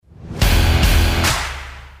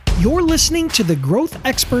You're listening to the Growth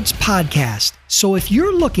Experts Podcast. So if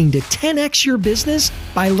you're looking to 10x your business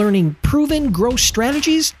by learning proven growth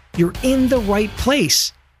strategies, you're in the right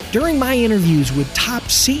place. During my interviews with top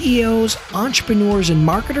CEOs, entrepreneurs, and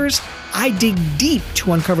marketers, I dig deep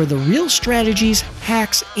to uncover the real strategies,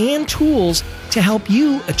 hacks, and tools to help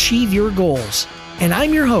you achieve your goals. And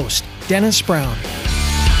I'm your host, Dennis Brown.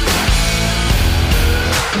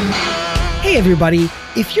 Hey everybody,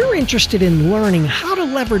 if you're interested in learning how to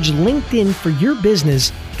leverage LinkedIn for your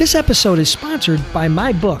business, this episode is sponsored by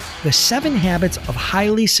my book, The 7 Habits of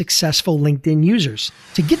Highly Successful LinkedIn Users.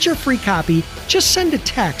 To get your free copy, just send a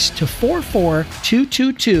text to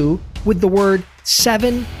 44222 with the word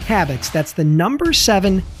 7 habits. That's the number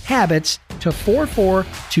 7 habits to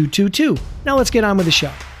 44222. Now let's get on with the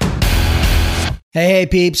show. Hey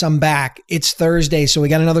peeps, I'm back. It's Thursday, so we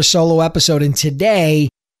got another solo episode, and today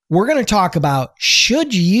we're going to talk about,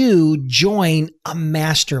 should you join a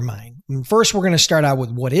mastermind? And first, we're going to start out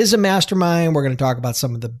with what is a mastermind. We're going to talk about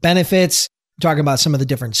some of the benefits, talk about some of the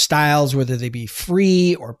different styles, whether they be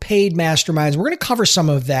free or paid masterminds. We're going to cover some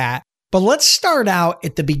of that, but let's start out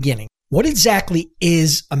at the beginning. What exactly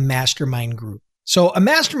is a mastermind group? So a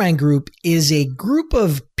mastermind group is a group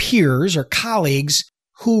of peers or colleagues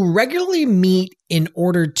who regularly meet in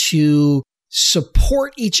order to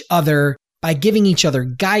support each other by giving each other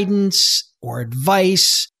guidance or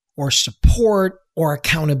advice or support or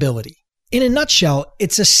accountability. In a nutshell,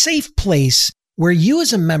 it's a safe place where you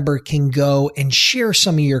as a member can go and share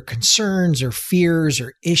some of your concerns or fears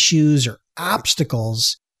or issues or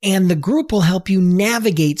obstacles, and the group will help you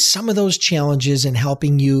navigate some of those challenges in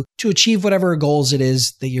helping you to achieve whatever goals it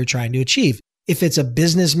is that you're trying to achieve. If it's a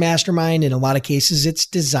business mastermind, in a lot of cases, it's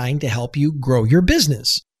designed to help you grow your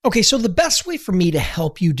business. Okay, so the best way for me to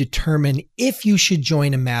help you determine if you should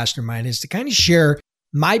join a mastermind is to kind of share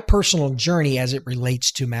my personal journey as it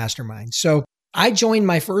relates to masterminds. So I joined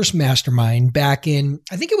my first mastermind back in,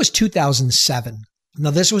 I think it was 2007. Now,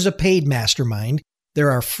 this was a paid mastermind. There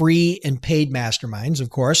are free and paid masterminds, of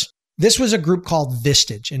course. This was a group called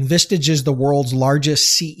Vistage, and Vistage is the world's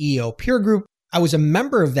largest CEO peer group. I was a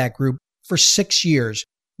member of that group for 6 years.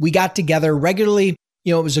 We got together regularly.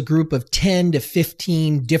 It was a group of 10 to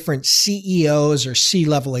 15 different CEOs or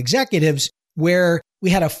C-level executives where we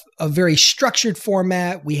had a very structured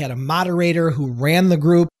format. We had a moderator who ran the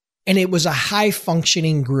group, and it was a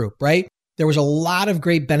high-functioning group, right? There was a lot of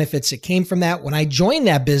great benefits that came from that. When I joined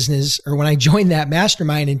that business, or when I joined that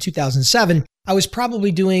mastermind in 2007, I was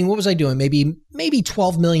probably doing, what was I doing? Maybe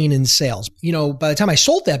 12 million in sales. By the time I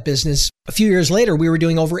sold that business, a few years later, we were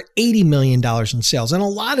doing over $80 million in sales. And a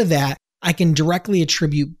lot of that I can directly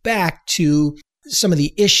attribute back to some of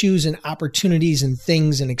the issues and opportunities and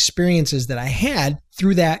things and experiences that I had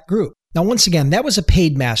through that group. Now, once again, that was a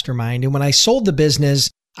paid mastermind. And when I sold the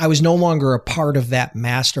business, I was no longer a part of that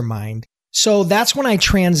mastermind. So that's when I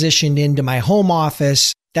transitioned into my home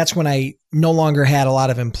office. That's when I no longer had a lot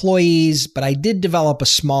of employees, but I did develop a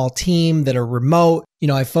small team that are remote.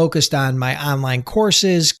 I focused on my online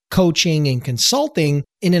courses, coaching, and consulting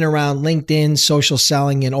in and around LinkedIn, social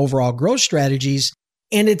selling, and overall growth strategies.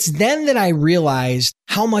 And it's then that I realized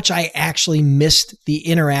how much I actually missed the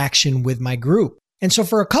interaction with my group. And so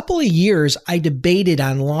for a couple of years, I debated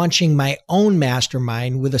on launching my own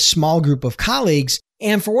mastermind with a small group of colleagues.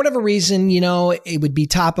 And for whatever reason, it would be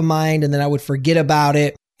top of mind and then I would forget about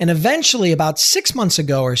it. And eventually, about 6 months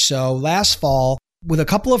ago or so, last fall, with a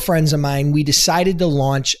couple of friends of mine, we decided to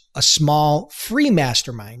launch a small free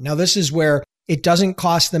mastermind. Now, this is where it doesn't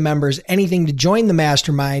cost the members anything to join the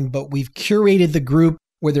mastermind, but we've curated the group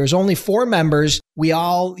where there's only 4 members. We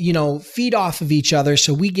all, feed off of each other.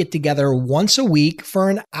 So we get together once a week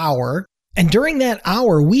for an hour. And during that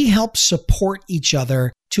hour, we help support each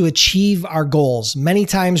other to achieve our goals. Many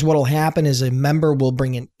times what will happen is a member will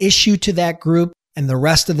bring an issue to that group, and the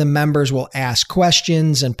rest of the members will ask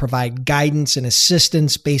questions and provide guidance and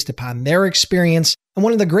assistance based upon their experience. And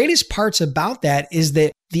one of the greatest parts about that is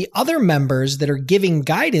that the other members that are giving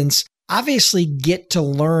guidance obviously get to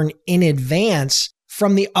learn in advance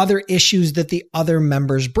from the other issues that the other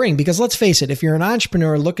members bring. Because let's face it, if you're an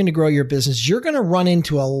entrepreneur looking to grow your business, you're going to run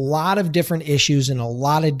into a lot of different issues in a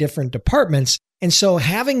lot of different departments. And so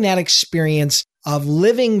having that experience of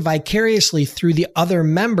living vicariously through the other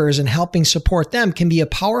members and helping support them can be a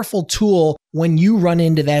powerful tool when you run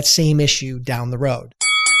into that same issue down the road.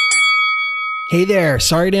 Hey there,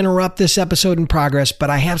 sorry to interrupt this episode in progress, but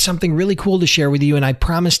I have something really cool to share with you, and I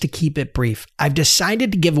promise to keep it brief. I've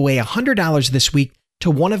decided to give away $100 this week to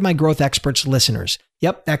one of my Growth Experts listeners.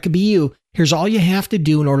 Yep, that could be you. Here's all you have to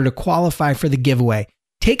do in order to qualify for the giveaway.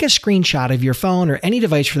 Take a screenshot of your phone or any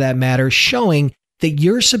device for that matter showing that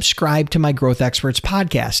you're subscribed to my Growth Experts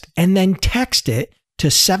podcast and then text it to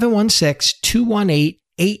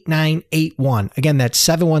 716-218-8981. Again, that's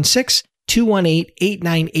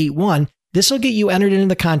 716-218-8981. This will get you entered into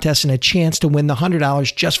the contest and a chance to win the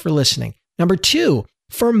 $100 just for listening. Number 2,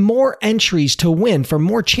 for more entries to win, for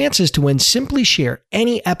more chances to win, simply share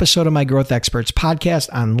any episode of my Growth Experts podcast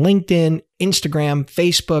on LinkedIn, Instagram,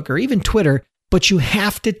 Facebook, or even Twitter, but you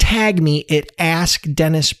have to tag me at Ask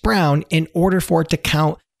Dennis Brown in order for it to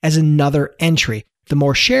count as another entry. The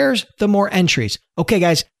more shares, the more entries. Okay,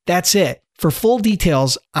 guys, that's it. For full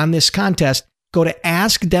details on this contest, go to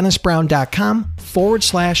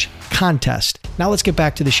askdennisbrown.com/contest. Now let's get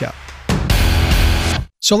back to the show.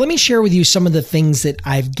 So let me share with you some of the things that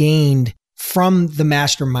I've gained from the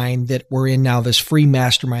mastermind that we're in now, this free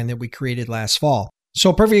mastermind that we created last fall.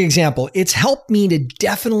 So a perfect example, it's helped me to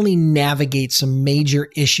definitely navigate some major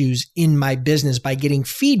issues in my business by getting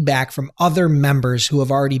feedback from other members who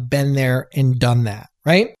have already been there and done that,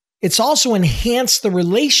 right? It's also enhanced the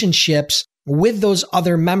relationships with those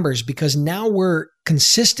other members because now we're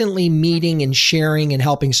consistently meeting and sharing and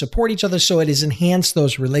helping support each other. So it has enhanced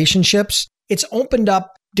those relationships. It's opened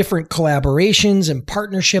up different collaborations and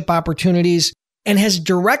partnership opportunities and has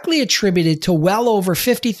directly attributed to well over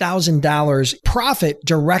 $50,000 profit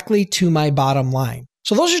directly to my bottom line.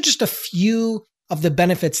 So those are just a few of the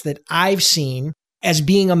benefits that I've seen as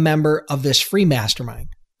being a member of this free mastermind.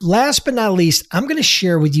 Last but not least, I'm going to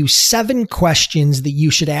share with you 7 questions that you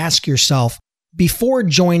should ask yourself before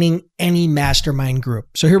joining any mastermind group.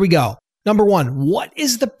 So here we go. Number 1, what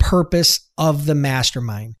is the purpose of the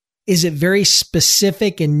mastermind? Is it very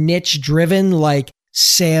specific and niche driven like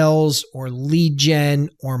sales or lead gen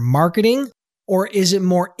or marketing? Or is it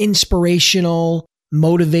more inspirational,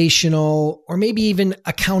 motivational, or maybe even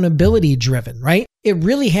accountability driven, right? It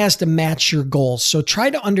really has to match your goals. So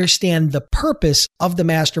try to understand the purpose of the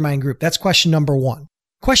mastermind group. That's question number 1.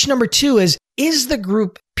 Question number 2 is the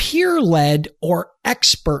group peer-led or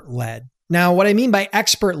expert-led? Now, what I mean by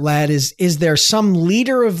expert-led is there some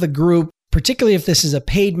leader of the group, particularly if this is a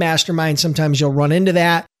paid mastermind, sometimes you'll run into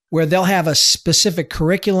that, where they'll have a specific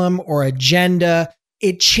curriculum or agenda.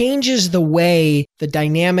 It changes the way the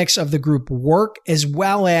dynamics of the group work as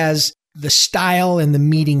well as the style and the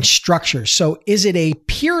meeting structure. So is it a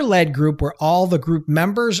peer-led group where all the group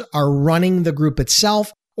members are running the group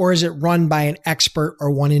itself, or is it run by an expert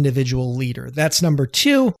or one individual leader? That's number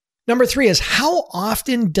 2. Number 3 is how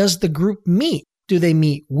often does the group meet? Do they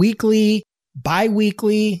meet weekly,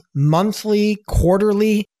 bi-weekly, monthly,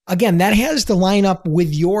 quarterly? Again, that has to line up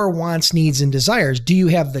with your wants, needs, and desires. Do you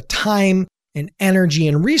have the time and energy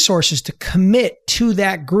and resources to commit to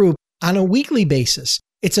that group on a weekly basis?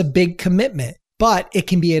 It's a big commitment, but it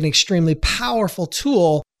can be an extremely powerful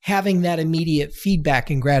tool having that immediate feedback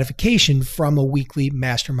and gratification from a weekly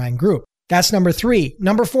mastermind group. That's number 3.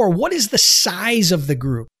 Number 4, what is the size of the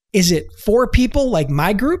group? Is it 4 people like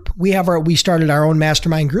my group? We started our own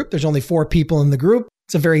mastermind group. There's only 4 people in the group.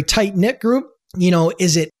 It's a very tight-knit group.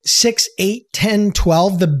 Is it 6, 8, 10,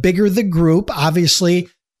 12? The bigger the group, obviously,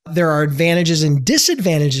 there are advantages and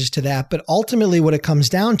disadvantages to that. But ultimately, what it comes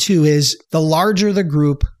down to is the larger the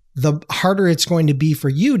group, the harder it's going to be for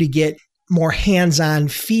you to get more hands-on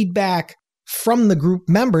feedback from the group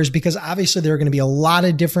members, because obviously there are going to be a lot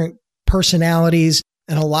of different personalities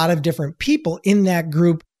and a lot of different people in that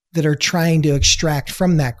group that are trying to extract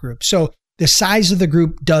from that group. So the size of the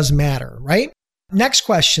group does matter, right? Next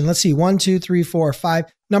question. Let's see. 1, 2, 3, 4, 5.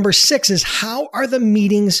 Number 6 is how are the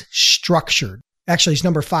meetings structured? Actually, it's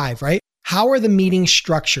number 5, right? How are the meetings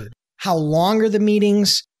structured? How long are the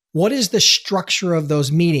meetings? What is the structure of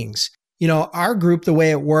those meetings? Our group, the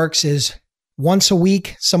way it works is once a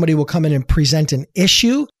week, somebody will come in and present an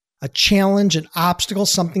issue, a challenge, an obstacle,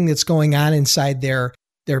 something that's going on inside their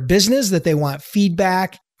business that they want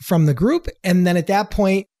feedback from the group. And then at that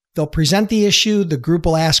point, they'll present the issue, the group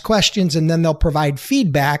will ask questions, and then they'll provide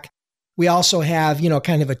feedback. We also have,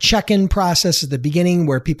 kind of a check-in process at the beginning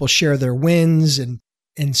where people share their wins and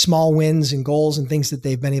small wins and goals and things that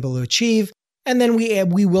they've been able to achieve. And then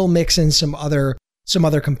we will mix in some other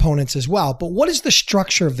components as well. But what is the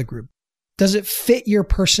structure of the group? Does it fit your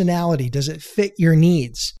personality? Does it fit your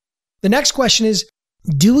needs? The next question is,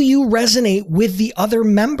 do you resonate with the other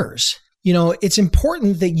members? It's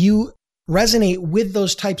important that you resonate with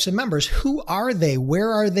those types of members. Who are they?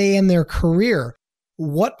 Where are they in their career?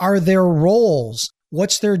 What are their roles?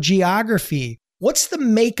 What's their geography? What's the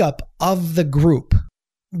makeup of the group?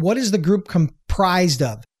 What is the group comprised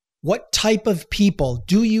of? What type of people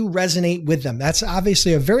do you resonate with them? That's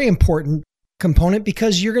obviously a very important component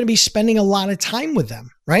because you're going to be spending a lot of time with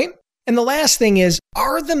them, right? And the last thing is,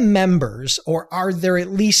 are the members, or are there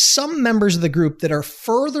at least some members of the group that are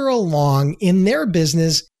further along in their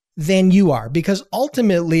business than you are? Because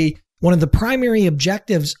ultimately, one of the primary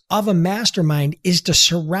objectives of a mastermind is to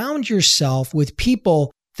surround yourself with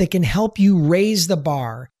people that can help you raise the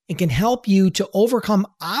bar and can help you to overcome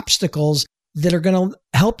obstacles that are going to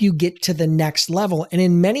help you get to the next level. And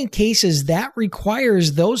in many cases, that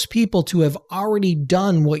requires those people to have already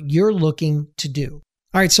done what you're looking to do.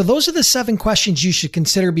 All right, so those are the 7 questions you should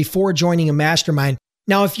consider before joining a mastermind.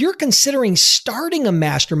 Now, if you're considering starting a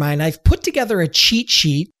mastermind, I've put together a cheat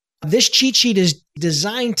sheet. This cheat sheet is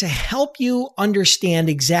designed to help you understand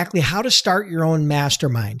exactly how to start your own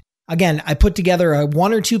mastermind. Again, I put together a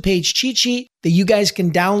 1 or 2 page cheat sheet that you guys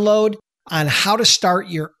can download on how to start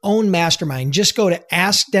your own mastermind. Just go to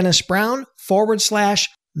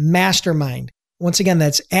AskDennisBrown/mastermind. Once again,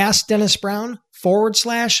 that's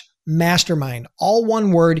AskDennisBrown/mastermind. All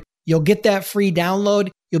one word. You'll get that free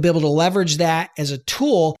download. You'll be able to leverage that as a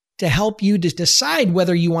tool to help you to decide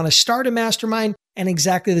whether you want to start a mastermind and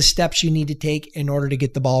exactly the steps you need to take in order to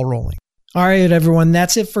get the ball rolling. All right, everyone,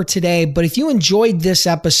 that's it for today. But if you enjoyed this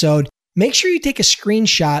episode, make sure you take a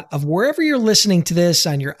screenshot of wherever you're listening to this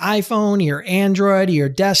on your iPhone, your Android, your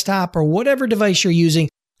desktop, or whatever device you're using.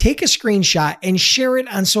 Take a screenshot and share it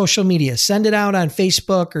on social media. Send it out on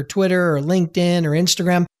Facebook or Twitter or LinkedIn or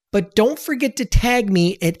Instagram. But don't forget to tag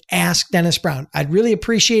me at Ask Dennis Brown. I'd really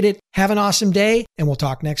appreciate it. Have an awesome day, and we'll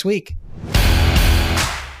talk next week.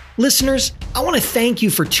 Listeners, I want to thank you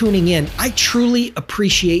for tuning in. I truly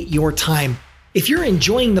appreciate your time. If you're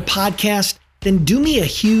enjoying the podcast, then do me a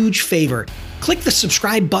huge favor. Click the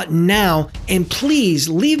subscribe button now, and please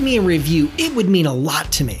leave me a review. It would mean a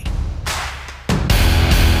lot to me.